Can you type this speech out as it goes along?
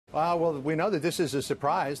Well, we know that this is a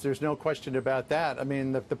surprise. There's no question about that. I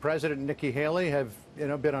mean, the president and Nikki Haley have,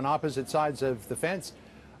 been on opposite sides of the fence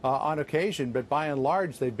on occasion, but by and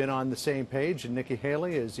large, they've been on the same page. And Nikki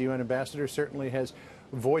Haley, as UN ambassador, certainly has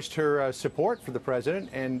voiced her support for the president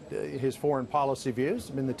and his foreign policy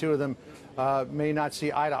views. I mean, the two of them may not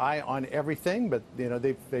see eye to eye on everything, but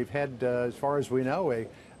they've had, as far as we know, a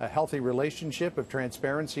healthy relationship of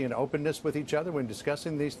transparency and openness with each other when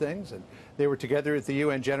discussing these things. And they were together at the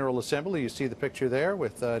UN General Assembly. You see the picture there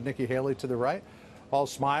with Nikki Haley to the right, all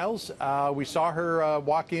smiles. We saw her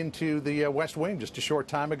walk into the West Wing just a short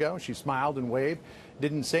time ago. She smiled and waved,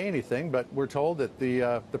 didn't say anything, but we're told that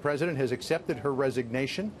the president has accepted her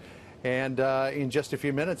resignation. And in just a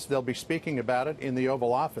few minutes, they'll be speaking about it in the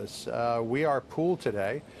Oval Office. We are pooled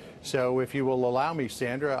today. So if you will allow me,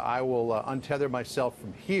 Sandra, I will untether myself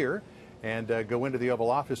from here and go into the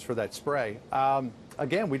Oval Office for that spray.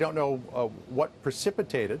 Again, we don't know what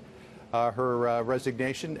precipitated her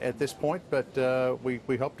resignation at this point, but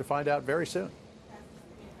we hope to find out very soon.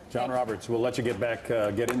 John Roberts, we'll let you get back,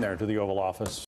 get in there to the Oval Office.